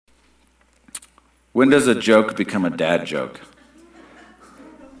When does a joke become a dad joke?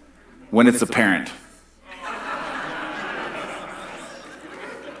 When it's apparent.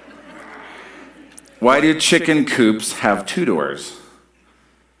 Why do chicken coops have two doors?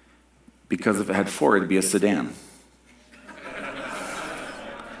 Because if it had four, it'd be a sedan.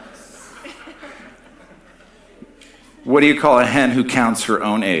 What do you call a hen who counts her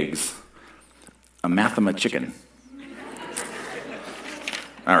own eggs? A mathema chicken.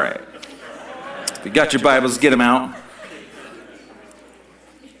 All right. If you got your Bibles, get them out.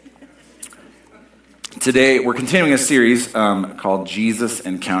 Today, we're continuing a series called Jesus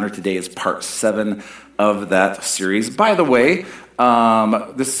Encounter. Today is part 7 of that series. By the way,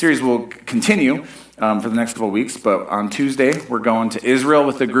 this series will continue for the next couple of weeks, but on Tuesday, we're going to Israel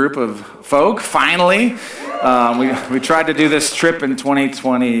with a group of folk, finally. We tried to do this trip in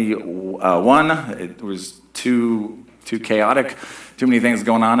 2021. It was too chaotic, too many things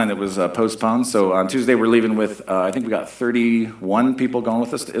going on, and it was postponed. So on Tuesday, we're leaving with, I think we got 31 people going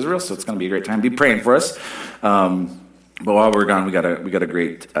with us to Israel, so it's going to be a great time. Be praying for us. But while we're gone, we got a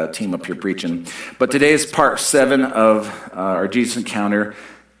great team up here preaching. But today is part 7 of our Jesus Encounter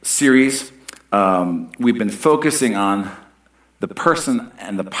series. We've been focusing on the person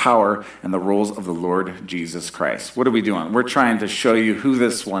and the power and the roles of the Lord Jesus Christ. What are we doing? We're trying to show you who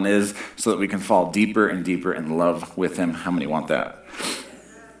this one is so that we can fall deeper and deeper in love with him. How many want that?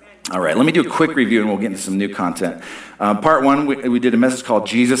 All right, let me do a quick review and we'll get into some new content. Part 1, we did a message called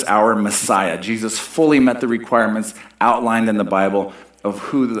Jesus, Our Messiah. Jesus fully met the requirements outlined in the Bible of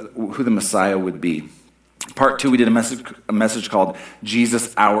who the Messiah would be. Part 2, we did a message called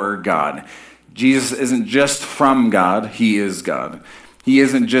Jesus, Our God. Jesus isn't just from God, he is God. He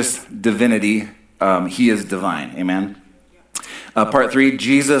isn't just divinity, he is divine. Amen? Part 3,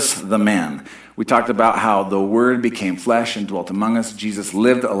 Jesus the man. We talked about how the Word became flesh and dwelt among us. Jesus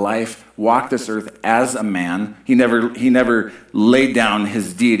lived a life, walked this earth as a man. He never laid down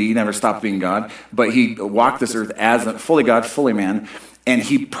his deity. He never stopped being God. But he walked this earth as fully God, fully man. And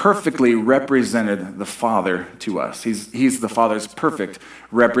he perfectly represented the Father to us. He's the Father's perfect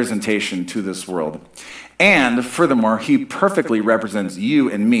representation to this world. And furthermore, he perfectly represents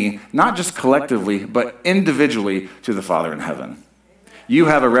you and me, not just collectively, but individually to the Father in heaven. You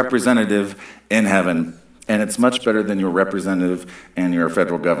have a representative in heaven, and it's much better than your representative in your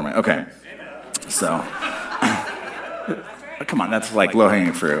federal government. Okay, so, come on, that's like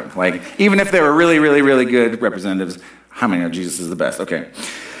low-hanging fruit. Like, even if they were really, really, really good representatives, how many know Jesus is the best? Okay,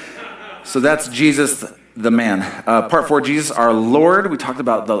 so that's Jesus the man. Part 4, Jesus our Lord. We talked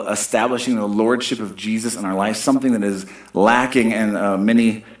about establishing the lordship of Jesus in our lives, something that is lacking in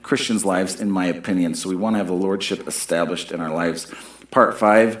many Christians' lives, in my opinion. So we want to have the lordship established in our lives. Part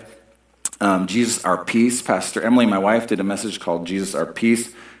 5, Jesus our peace. Pastor Emily, my wife, did a message called Jesus our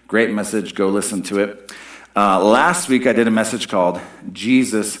peace. Great message. Go listen to it. Last week, I did a message called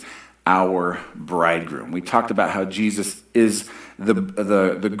Jesus our bridegroom. We talked about how Jesus is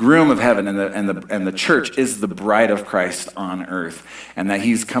the groom of heaven, and the church is the bride of Christ on earth, and that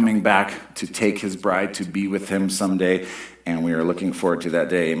he's coming back to take his bride to be with him someday, and we are looking forward to that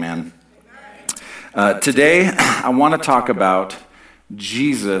day. Amen. Today, I want to talk about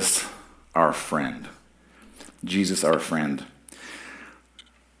Jesus our friend. Jesus our friend.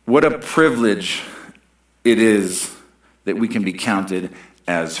 What a privilege it is that we can be counted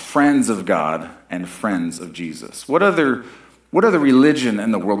as friends of God and friends of Jesus. What other religion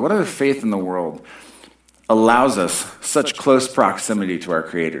in the world, what other faith in the world allows us such close proximity to our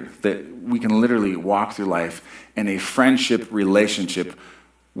Creator that we can literally walk through life in a friendship relationship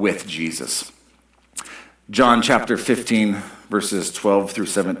with Jesus? John chapter 15, verses 12 through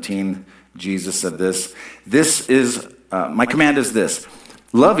 17, Jesus said this. My command is this,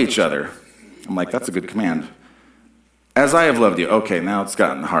 love each other. I'm like, that's a good command. As I have loved you. Okay, now it's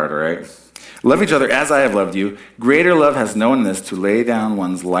gotten hard, all right? Love each other as I have loved you. Greater love has no one than this, to lay down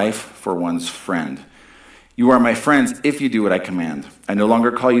one's life for one's friend. You are my friends if you do what I command. I no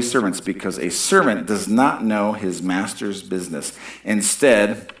longer call you servants, because a servant does not know his master's business.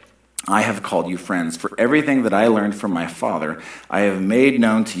 Instead, I have called you friends. For everything that I learned from my Father, I have made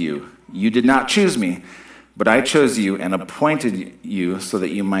known to you. You did not choose me, but I chose you and appointed you so that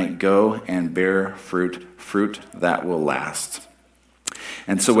you might go and bear fruit that will last.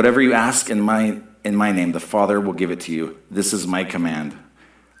 And so whatever you ask in my name, the Father will give it to you. This is my command.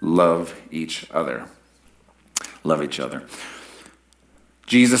 Love each other. Love each other.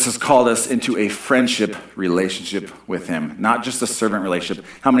 Jesus has called us into a friendship relationship with him, not just a servant relationship.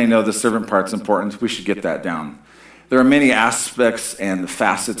 How many know the servant part's important? We should get that down. There are many aspects and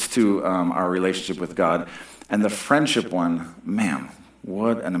facets to our relationship with God. And the friendship one, man,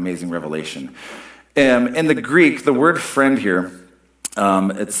 what an amazing revelation. In the Greek, the word friend here,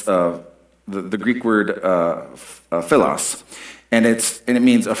 it's the Greek word philos, and it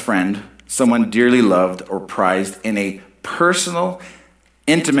means a friend, someone dearly loved or prized in a personal,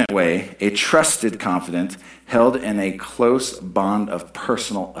 intimate way, a trusted confidant, held in a close bond of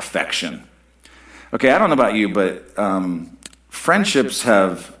personal affection. Okay, I don't know about you, but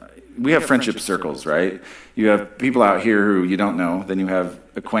we have friendship circles, right? You have people out here who you don't know, then you have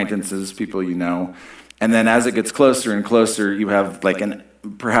acquaintances, people you know, and then as it gets closer and closer, you have like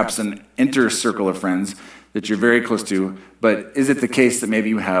perhaps an inner circle of friends that you're very close to, but is it the case that maybe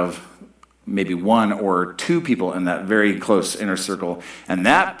you have maybe one or two people in that very close inner circle, and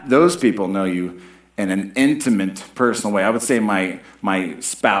those people know you in an intimate, personal way? I would say my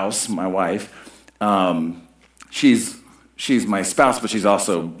spouse, my wife, she's my spouse, but she's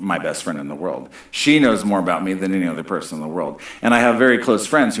also my best friend in the world. She knows more about me than any other person in the world, and I have very close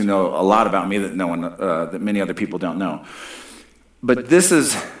friends who know a lot about me that many other people don't know. But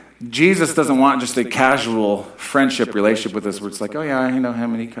Jesus doesn't want just a casual friendship relationship with us where it's like, oh yeah, I know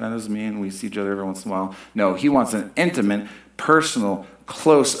him and he kind of knows me and we see each other every once in a while. No, he wants an intimate, personal,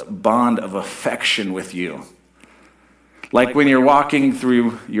 close bond of affection with you. Like when you're walking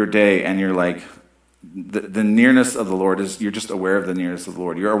through your day and you're like, the nearness of the Lord you're just aware of the nearness of the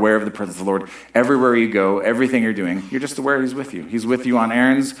Lord. You're aware of the presence of the Lord. Everywhere you go, everything you're doing, you're just aware he's with you. He's with you on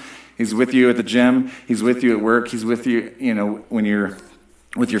errands. He's with you at the gym. He's with you at work. He's with you, when you're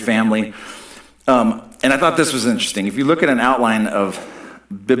with your family. And I thought this was interesting. If you look at an outline of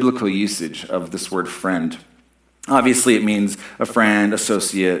biblical usage of this word friend, obviously it means a friend,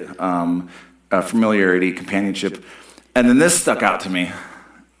 associate, familiarity, companionship. And then this stuck out to me.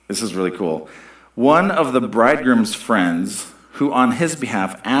 This is really cool. One of the bridegroom's friends, who on his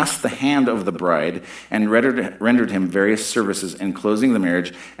behalf asked the hand of the bride and rendered him various services in closing the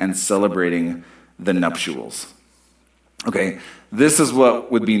marriage and celebrating the nuptials. Okay, this is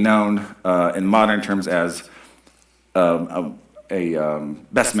what would be known in modern terms as a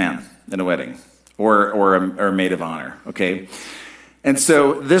best man in a wedding or a maid of honor, okay? And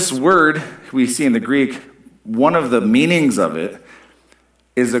so this word we see in the Greek, one of the meanings of it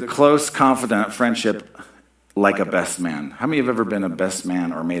is a close, confidant friendship like a best man. How many have ever been a best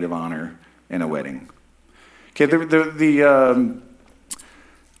man or maid of honor in a wedding? Okay,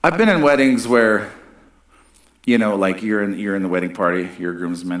 I've been in weddings where, like you're in the wedding party, you're a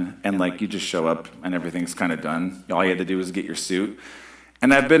groomsman, and like you just show up and everything's kind of done. All you had to do was get your suit.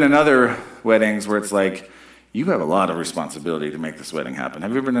 And I've been in other weddings where it's like, you have a lot of responsibility to make this wedding happen.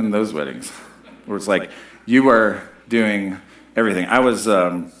 Have you ever been in those weddings? Where it's like, you are doing everything. I was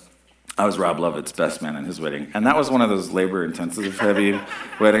Rob Lovett's best man in his wedding, and that was one of those labor-intensive, heavy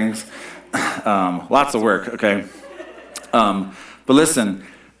weddings. Lots of work, okay? But listen,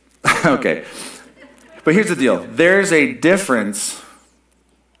 okay. But here's the deal. There's a difference.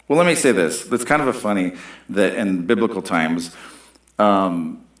 Well, let me say this. It's kind of funny that in biblical times,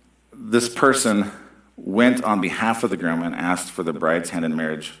 this person went on behalf of the groom and asked for the bride's hand in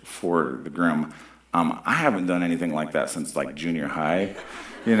marriage for the groom. I haven't done anything like that since like junior high,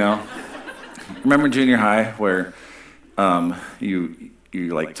 Remember junior high where you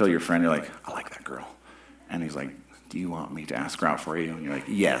like tell your friend, you're like, I like that girl. And he's like, do you want me to ask her out for you? And you're like,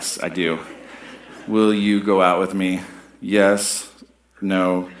 yes, I do. Will you go out with me? Yes,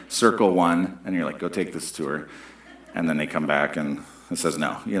 no, circle one. And you're like, go take this to her. And then they come back and it says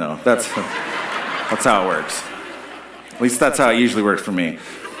no. That's how it works. At least that's how it usually works for me.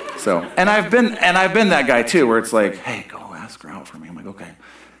 So, and I've been that guy too, where it's like, hey, go ask her out for me. I'm like, okay.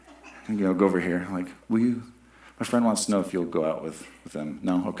 And, go over here. I'm like, will you? My friend wants to know if you'll go out with them.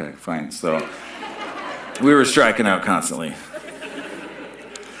 No? Okay, fine. So we were striking out constantly.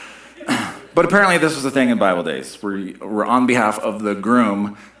 But apparently this was a thing in Bible days, where on behalf of the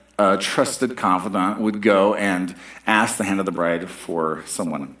groom, a trusted confidant would go and ask the hand of the bride for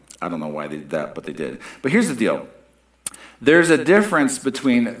someone. I don't know why they did that, but they did. But here's the deal. There's a difference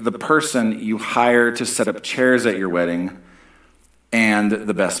between the person you hire to set up chairs at your wedding and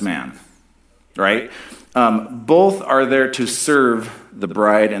the best man, right? Both are there to serve the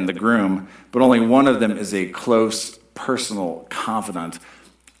bride and the groom, but only one of them is a close, personal confidant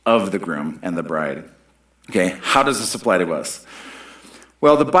of the groom and the bride. Okay, how does this apply to us?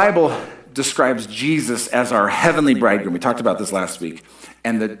 Well, the Bible describes Jesus as our heavenly bridegroom. We talked about this last week.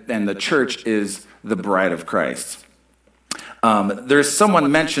 And the church is the bride of Christ. There's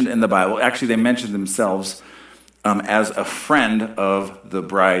someone mentioned in the Bible, actually they mentioned themselves as a friend of the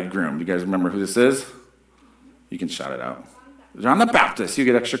bridegroom. Do you guys remember who this is? You can shout it out. John the Baptist. You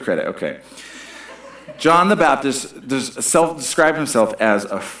get extra credit. Okay. John the Baptist described himself as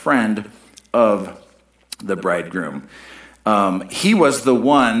a friend of the bridegroom. He was the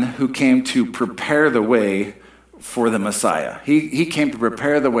one who came to prepare the way for the Messiah. He came to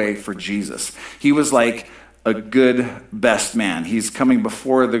prepare the way for Jesus. He was like a good best man. He's coming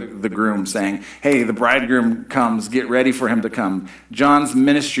before the groom saying, hey, the bridegroom comes, get ready for him to come. John's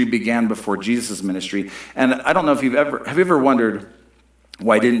ministry began before Jesus' ministry. And I don't know if have you ever wondered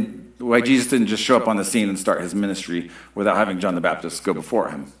why Jesus didn't just show up on the scene and start his ministry without having John the Baptist go before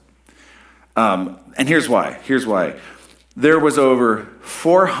him? And here's why. There was over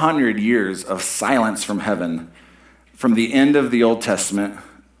 400 years of silence from heaven from the end of the Old Testament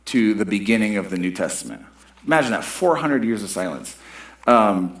to the beginning of the New Testament. Imagine that, 400 years of silence.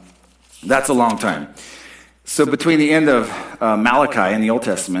 That's a long time. So between the end of Malachi in the Old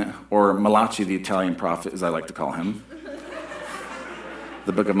Testament, or Malachi, the Italian prophet, as I like to call him,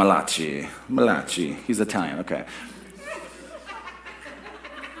 the book of Malachi, he's Italian, okay.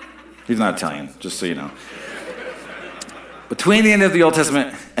 He's not Italian, just so you know. Between the end of the Old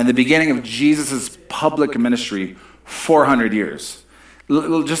Testament and the beginning of Jesus' public ministry, 400 years.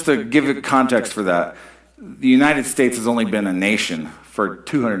 Just to give it context for that, the United States has only been a nation for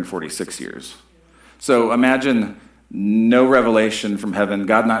 246 years. So imagine no revelation from heaven,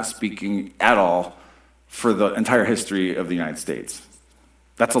 God not speaking at all for the entire history of the United States.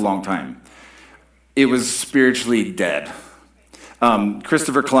 That's a long time. It was spiritually dead.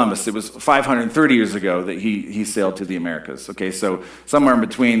 Christopher Columbus, it was 530 years ago that he sailed to the Americas. Okay, so somewhere in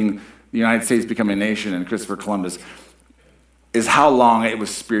between the United States becoming a nation and Christopher Columbus is how long it was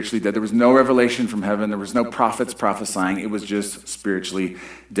spiritually dead. There was no revelation from heaven. There was no prophets prophesying. It was just spiritually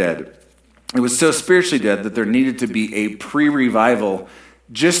dead. It was so spiritually dead that there needed to be a pre-revival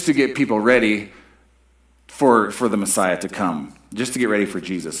just to get people ready for the Messiah to come, just to get ready for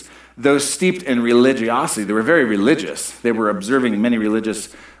Jesus. Those steeped in religiosity, they were very religious. They were observing many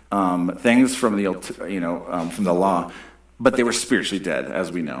religious things from the law, but they were spiritually dead,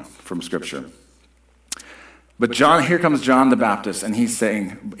 as we know from Scripture. But here comes John the Baptist, and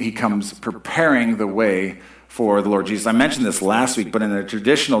he comes preparing the way for the Lord Jesus. I mentioned this last week, but in a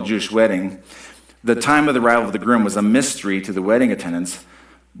traditional Jewish wedding, the time of the arrival of the groom was a mystery to the wedding attendants.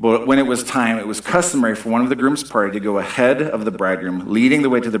 But when it was time, it was customary for one of the groom's party to go ahead of the bridegroom, leading the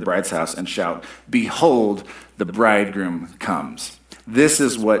way to the bride's house, and shout, "Behold, the bridegroom comes." This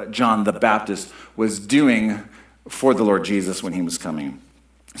is what John the Baptist was doing for the Lord Jesus when he was coming.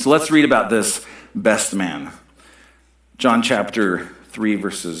 So let's read about this best man. John chapter 3,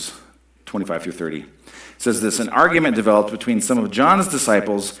 verses 25 through 30. It says this: an argument developed between some of John's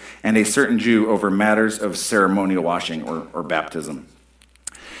disciples and a certain Jew over matters of ceremonial washing or baptism.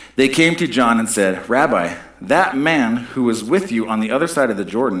 They came to John and said, "Rabbi, that man who was with you on the other side of the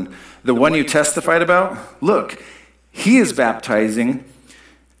Jordan, the one you testified about, look, he is baptizing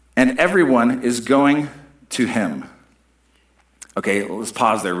and everyone is going to him." Okay, let's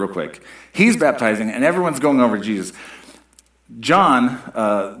pause there real quick. He's baptizing and everyone's going over to Jesus. John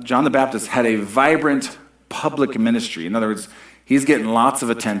the Baptist had a vibrant public ministry. In other words, he's getting lots of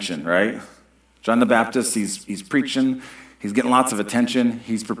attention, right? John the Baptist, he's preaching. He's getting lots of attention.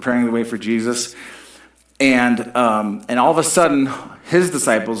 He's preparing the way for Jesus. And all of a sudden, his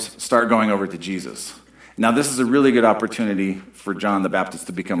disciples start going over to Jesus. Now, this is a really good opportunity for John the Baptist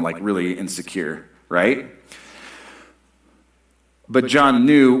to become really insecure, right? But John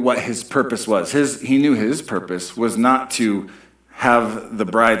knew what his purpose was. He knew his purpose was not to have the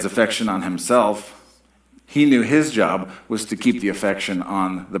bride's affection on himself. He knew his job was to keep the affection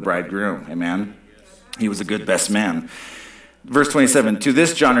on the bridegroom. Amen? He was a good best man. Verse 27, to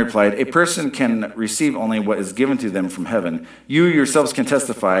this John replied, "A person can receive only what is given to them from heaven. You yourselves can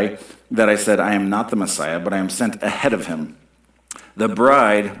testify that I said, I am not the Messiah, but I am sent ahead of him. The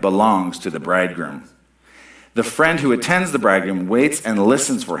bride belongs to the bridegroom. The friend who attends the bridegroom waits and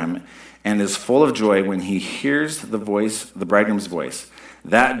listens for him and is full of joy when he hears the bridegroom's voice.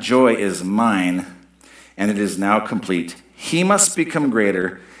 That joy is mine, and it is now complete. He must become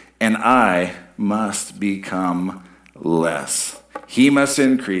greater, and I must become less. He must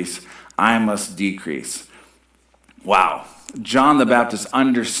increase, I must decrease." Wow. John the Baptist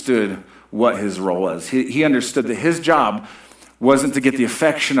understood what his role was. He understood that his job wasn't to get the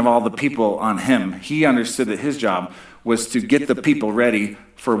affection of all the people on him. He understood that his job was to get the people ready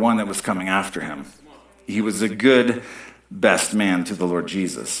for one that was coming after him. He was a good best man to the Lord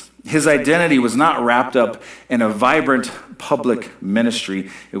Jesus. His identity was not wrapped up in a vibrant public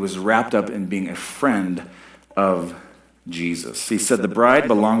ministry. It was wrapped up in being a friend of Jesus. He said, "The bride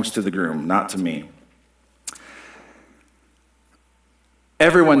belongs to the groom, not to me."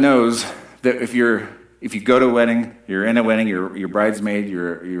 Everyone knows that if you go to a wedding, you're in a wedding, you're bridesmaid,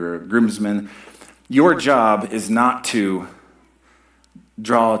 you're a groomsman, Your job is not to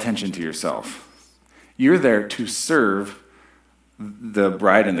draw attention to yourself. You're there to serve the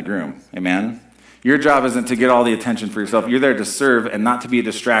bride and the groom. Amen? Your job isn't to get all the attention for yourself. You're there to serve and not to be a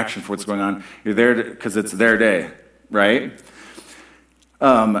distraction for what's going on. You're there because it's their day, right?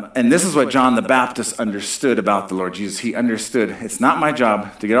 And this is what John the Baptist understood about the Lord Jesus. He understood, it's not my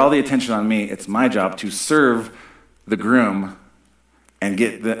job to get all the attention on me. It's my job to serve the groom and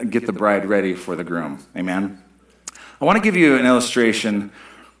get the bride ready for the groom. Amen? I want to give you an illustration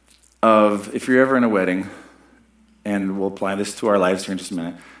of, if you're ever in a wedding, and we'll apply this to our lives here in just a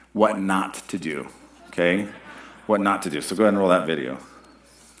minute, what not to do, okay? What not to do. So go ahead and roll that video.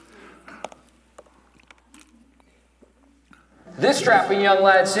 This strapping young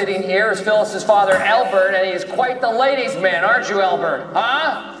lad sitting here is Phyllis's father, Albert, and he is quite the ladies' man, aren't you, Albert?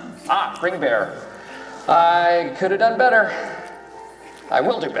 Huh? Ah, ring bearer. I could have done better. I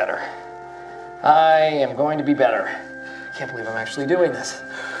will do better. I am going to be better. Can't believe I'm actually doing this.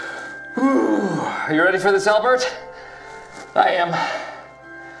 Whew. Are you ready for this, Albert? I am.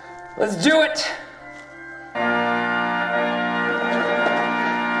 Let's do it!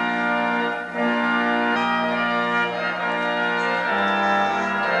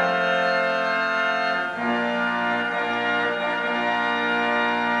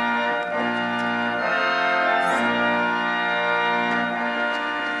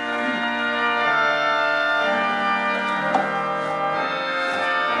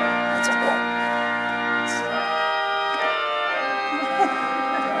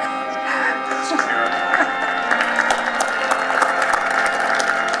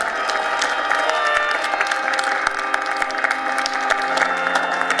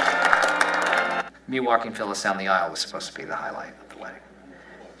 Me walking Phyllis down the aisle was supposed to be the highlight of the wedding.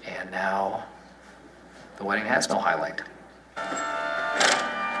 And now, the wedding has no highlight.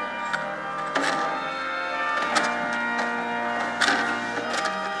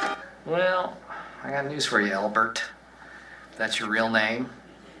 Well, I got news for you, Albert. If that's your real name,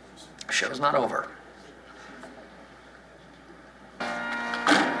 the show's not over.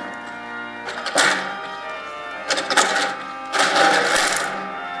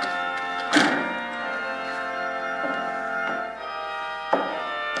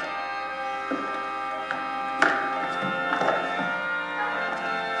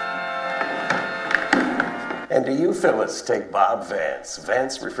 And do you, Phyllis, take Bob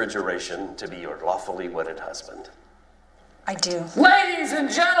Vance Refrigeration, to be your lawfully wedded husband? I do. Ladies and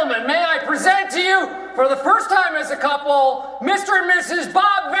gentlemen, may I present to you, for the first time as a couple, Mr. and Mrs.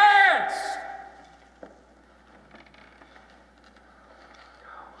 Bob Vance!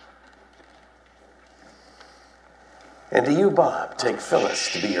 And do you, Bob, take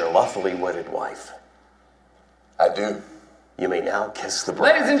Phyllis to be your lawfully wedded wife? I do. You may now kiss the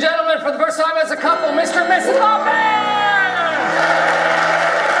bride. Ladies and gentlemen, for the first time as a couple, Mr. and Mrs. Bob Vance!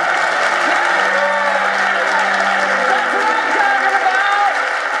 That's what I'm talking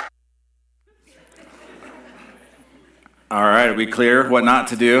about! All right, are we clear what not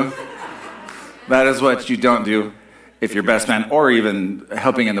to do? That is what you don't do if you're best man or even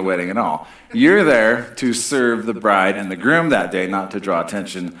helping in the wedding at all. You're there to serve the bride and the groom that day, not to draw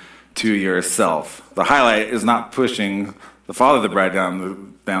attention to yourself. The highlight is not pushing the father of the bride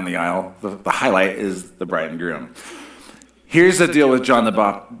down the aisle. The highlight is the bride and groom. Here's the deal with John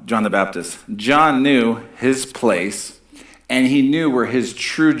the Baptist. John knew his place, and he knew where his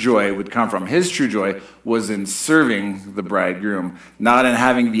true joy would come from. His true joy was in serving the bridegroom, not in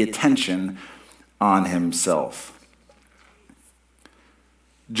having the attention on himself.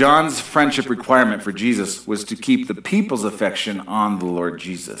 John's friendship requirement for Jesus was to keep the people's affection on the Lord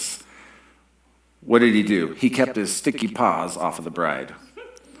Jesus. What did he do? He kept his sticky paws off of the bride,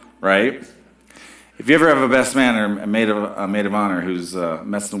 right? If you ever have a best man or a maid of honor who's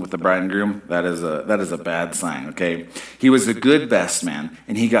messing with the bride and groom, that is a bad sign, okay? He was a good best man,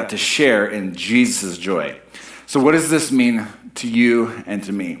 and he got to share in Jesus' joy. So what does this mean to you and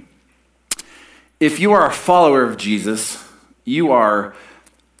to me? If you are a follower of Jesus, you are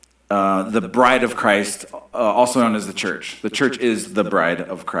the bride of Christ, also known as the church. The church is the bride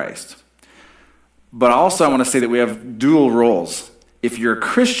of Christ. But also I want to say that we have dual roles. If you're a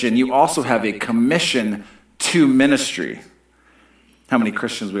Christian, you also have a commission to ministry. How many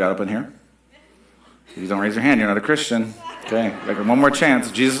Christians we got up in here? If you don't raise your hand, you're not a Christian. Okay, like one more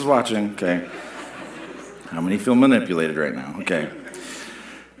chance. Jesus is watching. Okay. How many feel manipulated right now? Okay.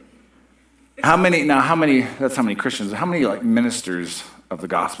 How many, that's how many Christians, how many like ministers of the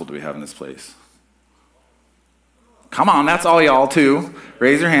gospel do we have in this place? Come on, that's all y'all too.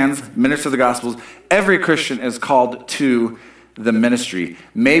 Raise your hands, minister of the gospels. Every Christian is called to the ministry.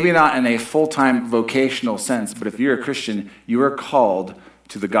 Maybe not in a full-time vocational sense, but if you're a Christian, you are called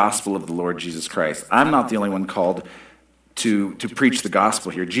to the gospel of the Lord Jesus Christ. I'm not the only one called to preach the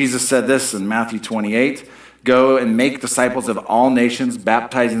gospel here. Jesus said this in Matthew 28, "Go and make disciples of all nations,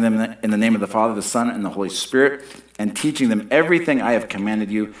 baptizing them in the name of the Father, the Son, and the Holy Spirit, and teaching them everything I have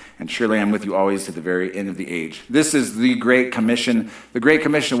commanded you, and surely I am with you always to the very end of the age." This is the Great Commission. The Great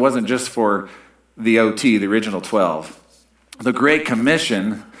Commission wasn't just for the OT, the original 12. The Great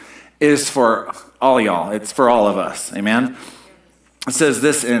Commission is for all y'all. It's for all of us. Amen? It says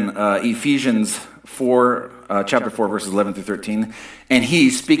this in Ephesians 4, chapter 4, verses 11 through 13. "And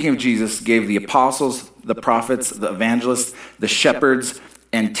he," speaking of Jesus, "gave the apostles, the prophets, the evangelists, the shepherds,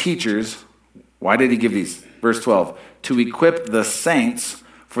 and teachers." Why did he give these? Verse 12, "to equip the saints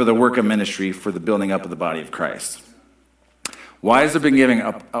for the work of ministry, for the building up of the body of Christ." Why has there been giving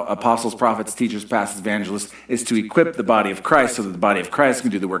apostles, prophets, teachers, pastors, evangelists? Is to equip the body of Christ so that the body of Christ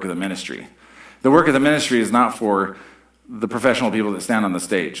can do the work of the ministry. The work of the ministry is not for the professional people that stand on the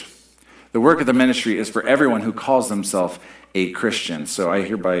stage. The work of the ministry is for everyone who calls themselves a Christian. So I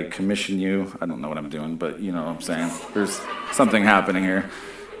hereby commission you. I don't know what I'm doing, but you know what I'm saying. There's something happening here.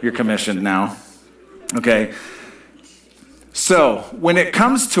 You're commissioned now. Okay. So when it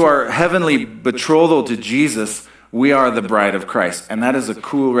comes to our heavenly betrothal to Jesus, we are the bride of Christ. And that is a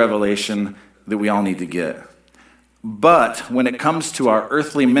cool revelation that we all need to get. But when it comes to our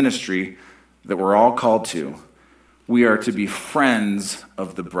earthly ministry that we're all called to, we are to be friends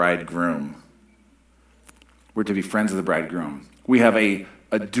of the bridegroom. We're to be friends of the bridegroom. We have a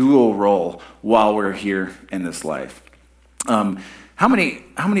dual role while we're here in this life. How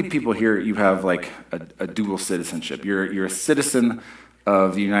many people here you have like a dual citizenship? You're a citizen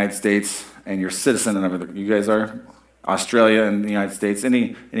of the United States and you're a citizen of another. You guys are Australia and the United States.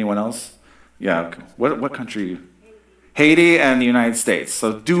 Anyone else? Yeah. What country? Haiti and the United States.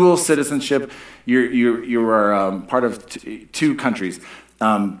 So dual citizenship. You are part of two countries.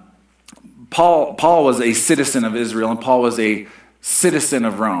 Paul was a citizen of Israel, and Paul was a citizen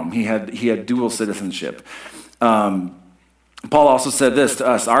of Rome. He had dual citizenship. Paul also said this to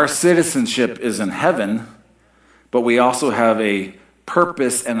us: our citizenship is in heaven, but we also have a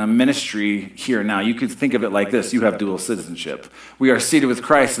purpose and a ministry here now. You could think of it like this: you have dual citizenship. We are seated with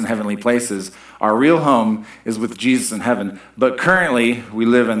Christ in heavenly places. Our real home is with Jesus in heaven, but currently we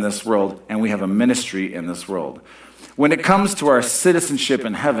live in this world and we have a ministry in this world. When it comes to our citizenship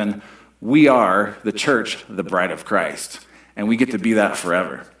in heaven, we are the church, the bride of Christ, and we get to be that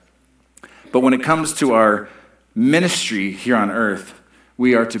forever. But when it comes to our ministry here on earth,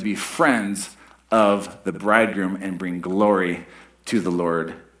 we are to be friends of the bridegroom and bring glory to the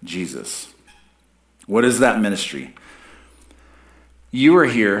Lord Jesus. What is that ministry? You are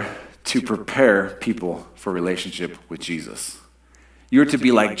here to prepare people for relationship with Jesus. You're to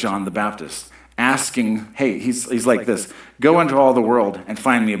be like John the Baptist, asking, hey, he's like this: go into all the world and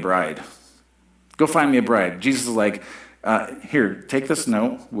find me a bride. Go find me a bride. Jesus is like, here, take this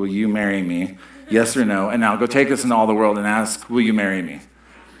note. Will you marry me? Yes or no? And now go take this into all the world and ask, will you marry me?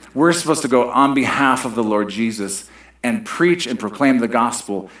 We're supposed to go on behalf of the Lord Jesus and preach and proclaim the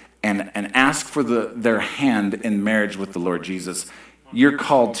gospel and ask for their hand in marriage with the Lord Jesus. You're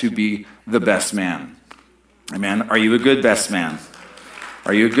called to be the best man. Amen. Are you a good best man?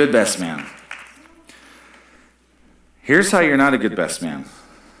 Are you a good best man? Here's how you're not a good best man.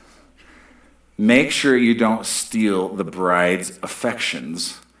 Make sure you don't steal the bride's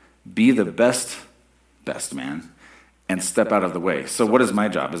affections. Be the best man and step out of the way. So what is my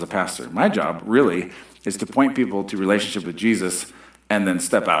job as a pastor? My job really is to point people to relationship with Jesus and then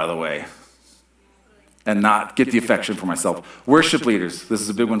step out of the way and not get the affection for myself. Worship leaders. This is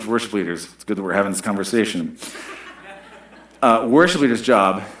a big one for worship leaders. It's good that we're having this conversation. Worship leaders'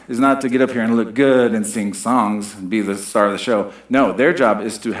 job is not to get up here and look good and sing songs and be the star of the show. No, their job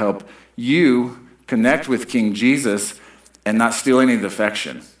is to help you connect with King Jesus and not steal any of the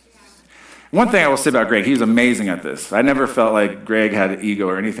affection. One thing I will say about Greg, he's amazing at this. I never felt like Greg had an ego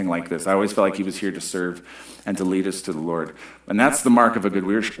or anything like this. I always felt like he was here to serve and to lead us to the Lord. And that's the mark of a good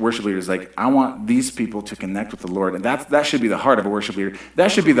worship leader, is like, I want these people to connect with the Lord. And that should be the heart of a worship leader.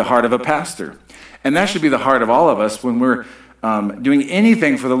 That should be the heart of a pastor. And that should be the heart of all of us when we're doing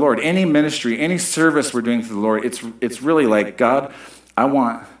anything for the Lord, any ministry, any service we're doing for the Lord. It's really like, God, I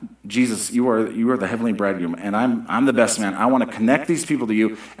want Jesus, you are the heavenly bridegroom, and I'm the best man. I want to connect these people to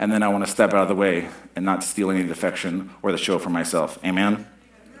you, and then I want to step out of the way and not steal any of the affection or the show for myself. Amen?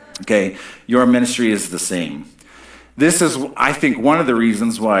 Okay, your ministry is the same. This is, I think, one of the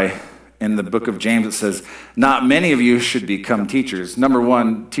reasons why in the book of James, it says, not many of you should become teachers. Number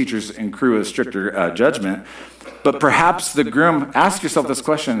one, teachers accrue a stricter judgment. But perhaps the groom, ask yourself this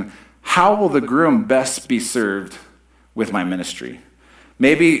question, how will the groom best be served with my ministry?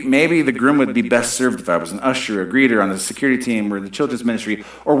 Maybe the groom would be best served if I was an usher, a greeter on the security team or the children's ministry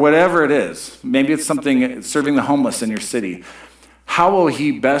or whatever it is. Maybe it's something serving the homeless in your city. How will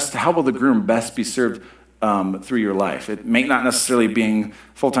the groom best be served through your life? It may not necessarily be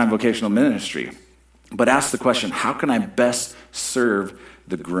full-time vocational ministry, but ask the question, how can I best serve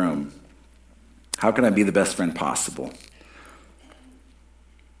the groom? How can I be the best friend possible?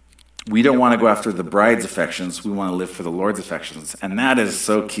 We don't want to go after the bride's affections. We want to live for the Lord's affections. And that is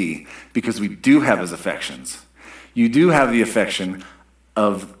so key because we do have his affections. You do have the affection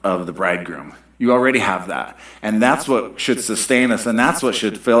of the bridegroom. You already have that. And that's what should sustain us and that's what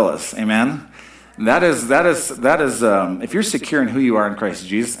should fill us. Amen? That is. If you're secure in who you are in Christ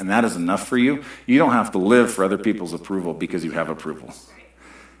Jesus and that is enough for you, you don't have to live for other people's approval because you have approval.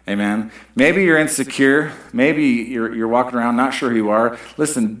 Amen. Maybe you're insecure. Maybe you're walking around not sure who you are.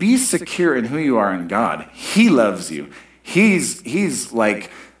 Listen, be secure in who you are in God. He loves you. He's like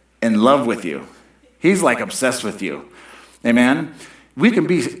in love with you. He's like obsessed with you. Amen. We can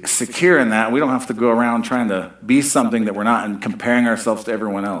be secure in that. We don't have to go around trying to be something that we're not and comparing ourselves to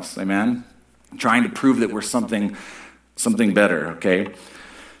everyone else. Amen. Trying to prove that we're something better. Okay.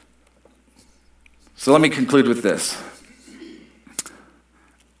 So let me conclude with this.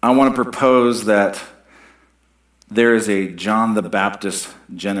 I want to propose that there is a John the Baptist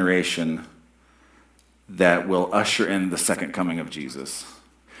generation that will usher in the second coming of Jesus.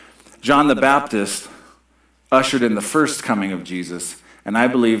 John the Baptist ushered in the first coming of Jesus, and I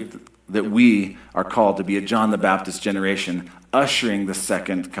believe that we are called to be a John the Baptist generation ushering the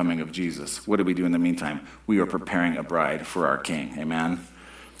second coming of Jesus. What do we do in the meantime? We are preparing a bride for our King. Amen?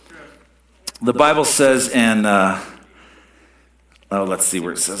 The Bible says in... let's see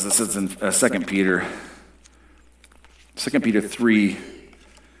where it says. This is in 2 Peter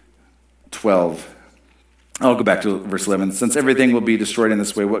 3:12. I'll go back to verse 11. Since everything will be destroyed in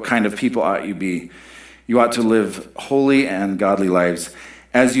this way, what kind of people ought you be? You ought to live holy and godly lives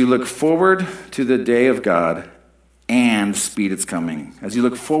as you look forward to the day of God and speed its coming. As you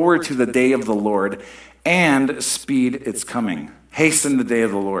look forward to the day of the Lord and speed its coming. Hasten the day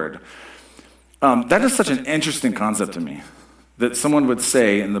of the Lord. That is such an interesting concept to me. That someone would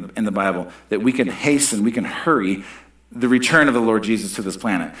say in the Bible that we can hasten, we can hurry the return of the Lord Jesus to this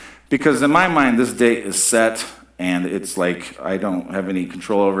planet. Because in my mind, this date is set, and it's like I don't have any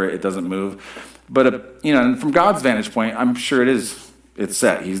control over it. It doesn't move. But from God's vantage point, I'm sure it's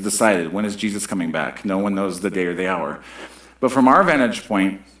set. He's decided when is Jesus coming back. No one knows the day or the hour. But from our vantage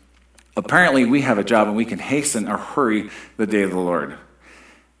point, apparently we have a job, and we can hasten or hurry the day of the Lord.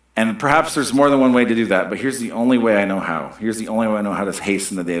 And perhaps there's more than one way to do that, but here's the only way I know how. Here's the only way I know how to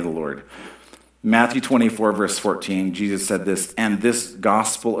hasten the day of the Lord. Matthew 24, verse 14, Jesus said this, and this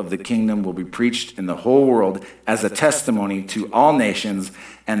gospel of the kingdom will be preached in the whole world as a testimony to all nations,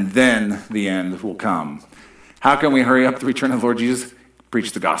 and then the end will come. How can we hurry up the return of the Lord Jesus?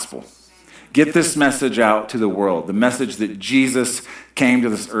 Preach the gospel. Get this message out to the world, the message that Jesus came to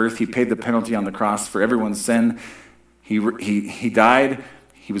this earth. He paid the penalty on the cross for everyone's sin. He died.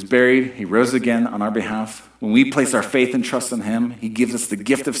 He was buried. He rose again on our behalf. When we place our faith and trust in him, he gives us the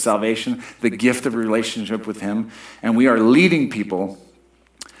gift of salvation, the gift of a relationship with him. And we are leading people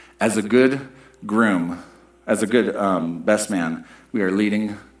as a good groom, as a good best man. We are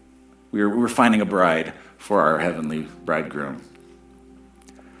leading, we're finding a bride for our heavenly bridegroom.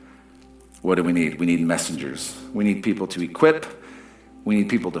 What do we need? We need messengers. We need people to equip. We need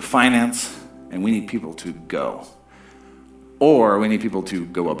people to finance. And we need people to go. Or we need people to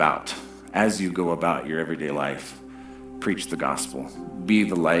go about. As you go about your everyday life, preach the gospel. Be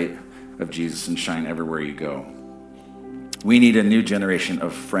the light of Jesus and shine everywhere you go. We need a new generation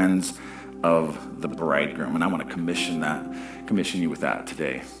of friends of the bridegroom. And I want to commission you with that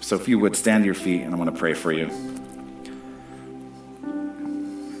today. So if you would stand to your feet, and I want to pray for you.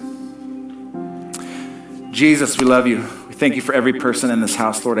 Jesus, we love you. We thank you for every person in this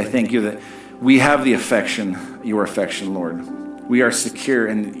house, Lord. I thank you that we have the affection, your affection, Lord. We are secure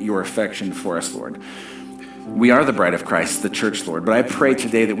in your affection for us, Lord. We are the bride of Christ, the church, Lord. But I pray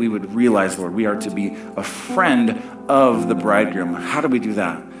today that we would realize, Lord, we are to be a friend of the bridegroom. How do we do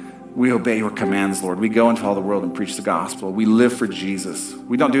that? We obey your commands, Lord. We go into all the world and preach the gospel. We live for Jesus.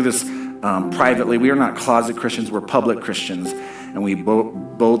 We don't do this privately. We are not closet Christians. We're public Christians. And we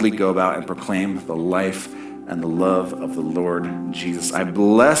boldly go about and proclaim the life and the love of the Lord Jesus. I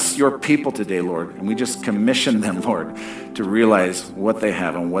bless your people today, Lord, and we just commission them, Lord, to realize what they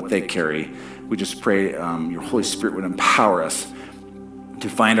have and what they carry. We just pray your Holy Spirit would empower us to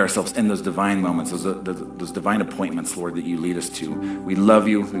find ourselves in those divine moments, those divine appointments, Lord, that you lead us to. We love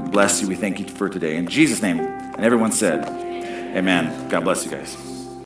you. We bless you. We thank you for today. In Jesus' name. And everyone said, amen. God bless you guys.